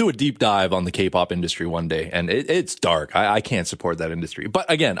 I will do a deep dive on the K-pop industry one day, and it's dark. I can't support that industry. But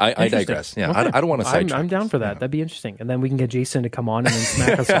again, I digress. Yeah, okay. I don't want to sidetrack. I'm down for that. That'd be interesting. And then we can get Jason to come on and then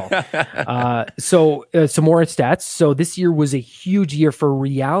smack us all. So some more stats. So this year was a huge year for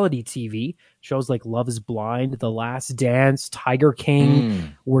reality TV. Shows like Love is Blind, The Last Dance, Tiger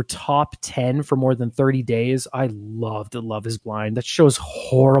King were top 10 for more than 30 days. I loved Love is Blind. That show's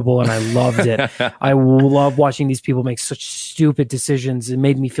horrible, and I loved it. I love watching these people make such stupid decisions. It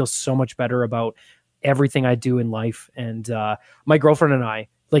made me feel so much better about everything I do in life. And my girlfriend and I,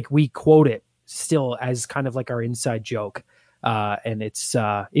 like, we quote it still as kind of like our inside joke. And it's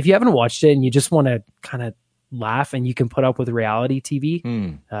if you haven't watched it and you just want to kind of laugh and you can put up with reality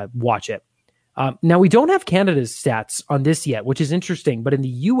TV, watch it. Now, we don't have Canada's stats on this yet, which is interesting. But in the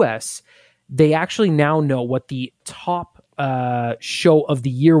U.S., they actually now know what the top show of the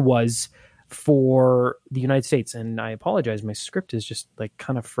year was for the United States. And I apologize. My script is just like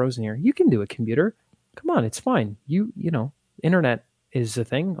kind of frozen here. You can do it, computer. Come on. It's fine. You know, internet is a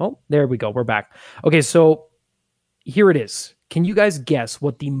thing. Oh, there we go. We're back. Okay, so here it is. Can you guys guess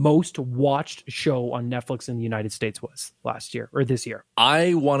what the most watched show on Netflix in the United States was last year or this year?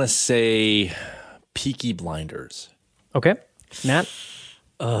 I want to say Peaky Blinders. Okay. Nat?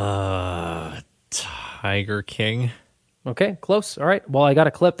 Tiger King. Okay, close. All right. Well, I got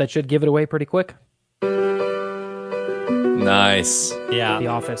a clip that should give it away pretty quick. Nice. Yeah. The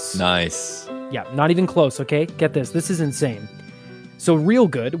Office. Nice. Yeah, not even close, okay? Get this. This is insane. So Real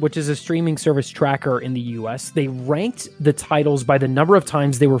Good, which is a streaming service tracker in the US, they ranked the titles by the number of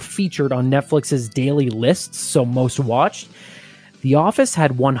times they were featured on Netflix's daily lists, so most watched. The Office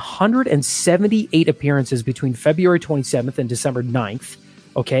had 178 appearances between February 27th and December 9th.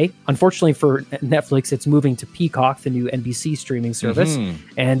 Okay. Unfortunately for Netflix, it's moving to Peacock, the new NBC streaming service.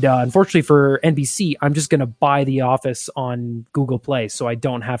 And unfortunately for NBC, I'm just going to buy The Office on Google Play so I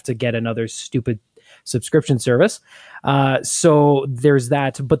don't have to get another stupid subscription service. So there's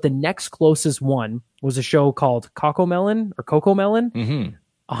that. But the next closest one was a show called Cocomelon.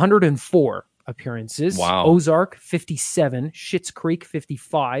 104 appearances. Wow. Ozark, 57. Schitt's Creek,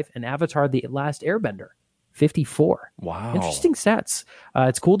 55. And Avatar, The Last Airbender, 54. Wow. Interesting stats.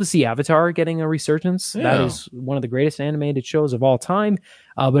 It's cool to see Avatar getting a resurgence. Yeah. That is one of the greatest animated shows of all time.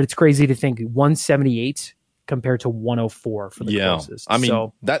 But it's crazy to think 178 compared to 104 for the closest. I mean,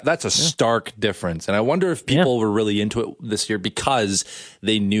 so, that's a stark difference. And I wonder if people were really into it this year because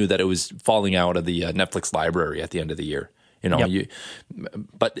they knew that it was falling out of the Netflix library at the end of the year. You know,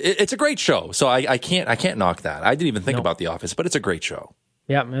 but it's a great show. So I can't knock that. I didn't even think about The Office, but it's a great show.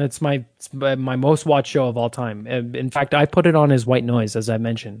 Yeah, it's my most watched show of all time. In fact, I put it on as white noise, as I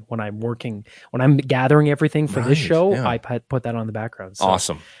mentioned, when I'm gathering everything for this show. I put that on the background. So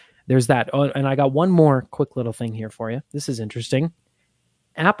awesome. there's that. Oh, and I got one more quick little thing here for you. This is interesting.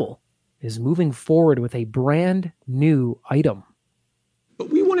 Apple is moving forward with a brand new item. But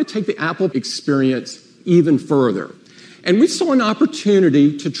we want to take the Apple experience even further. And we saw an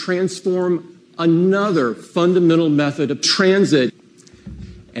opportunity to transform another fundamental method of transit,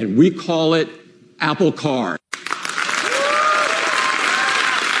 and we call it Apple Card.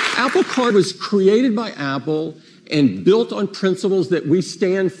 Apple Card was created by Apple and built on principles that we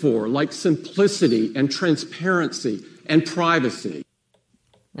stand for, like simplicity and transparency and privacy.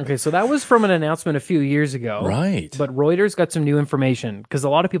 Okay, so that was from an announcement a few years ago. Right. But Reuters got some new information because a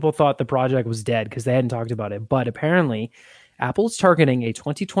lot of people thought the project was dead because they hadn't talked about it. But apparently, Apple's targeting a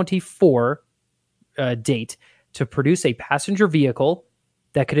 2024 date to produce a passenger vehicle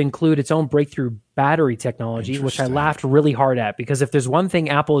that could include its own breakthrough battery technology, which I laughed really hard at because if there's one thing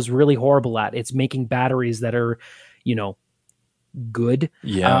Apple is really horrible at, it's making batteries that are, good.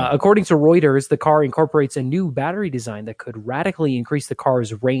 Yeah. According to Reuters, the car incorporates a new battery design that could radically increase the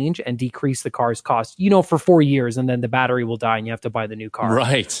car's range and decrease the car's cost, for 4 years, and then the battery will die and you have to buy the new car.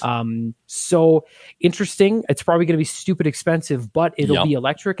 Right. So interesting. It's probably going to be stupid expensive, but it'll be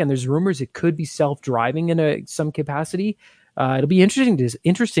electric, and there's rumors it could be self-driving in some capacity. It'll be interesting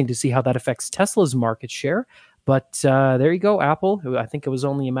to see how that affects Tesla's market share. But there you go, Apple. I think it was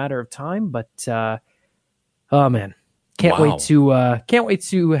only a matter of time. But oh man, can't wait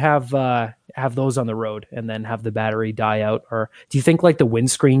to have those on the road and then have the battery die out. Or do you think like the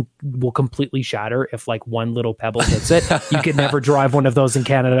windscreen will completely shatter if like one little pebble hits it? You could never drive one of those in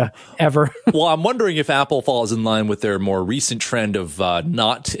Canada ever. Well, I'm wondering if Apple falls in line with their more recent trend of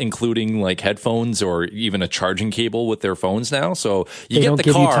not including like headphones or even a charging cable with their phones now. So they get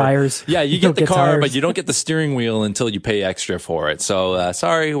the car. You tires. Yeah, you get the car, but you don't get the steering wheel until you pay extra for it. So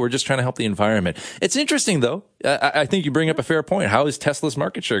sorry, we're just trying to help the environment. It's interesting though. I think you bring up a fair point. How is Tesla's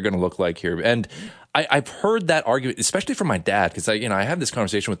market share going to look like here? And I've heard that argument, especially from my dad, because I had this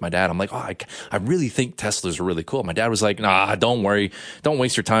conversation with my dad. I'm like, I really think Teslas are really cool. My dad was like, nah, don't worry, don't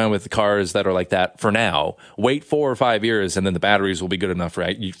waste your time with the cars that are like that for now. Wait 4 or 5 years, and then the batteries will be good enough,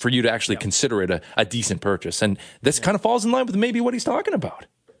 right, for you to actually consider it a decent purchase. And this kind of falls in line with maybe what he's talking about.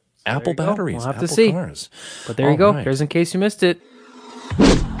 Apple batteries, we'll have Apple to see. cars. But there you go. Right. Here's in case you missed it.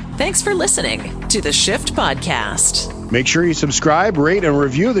 Thanks for listening to the Shift Podcast. Make sure you subscribe, rate, and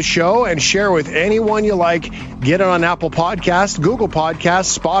review the show and share with anyone you like. Get it on Apple Podcasts, Google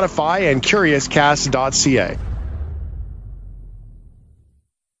Podcasts, Spotify, and CuriousCast.ca.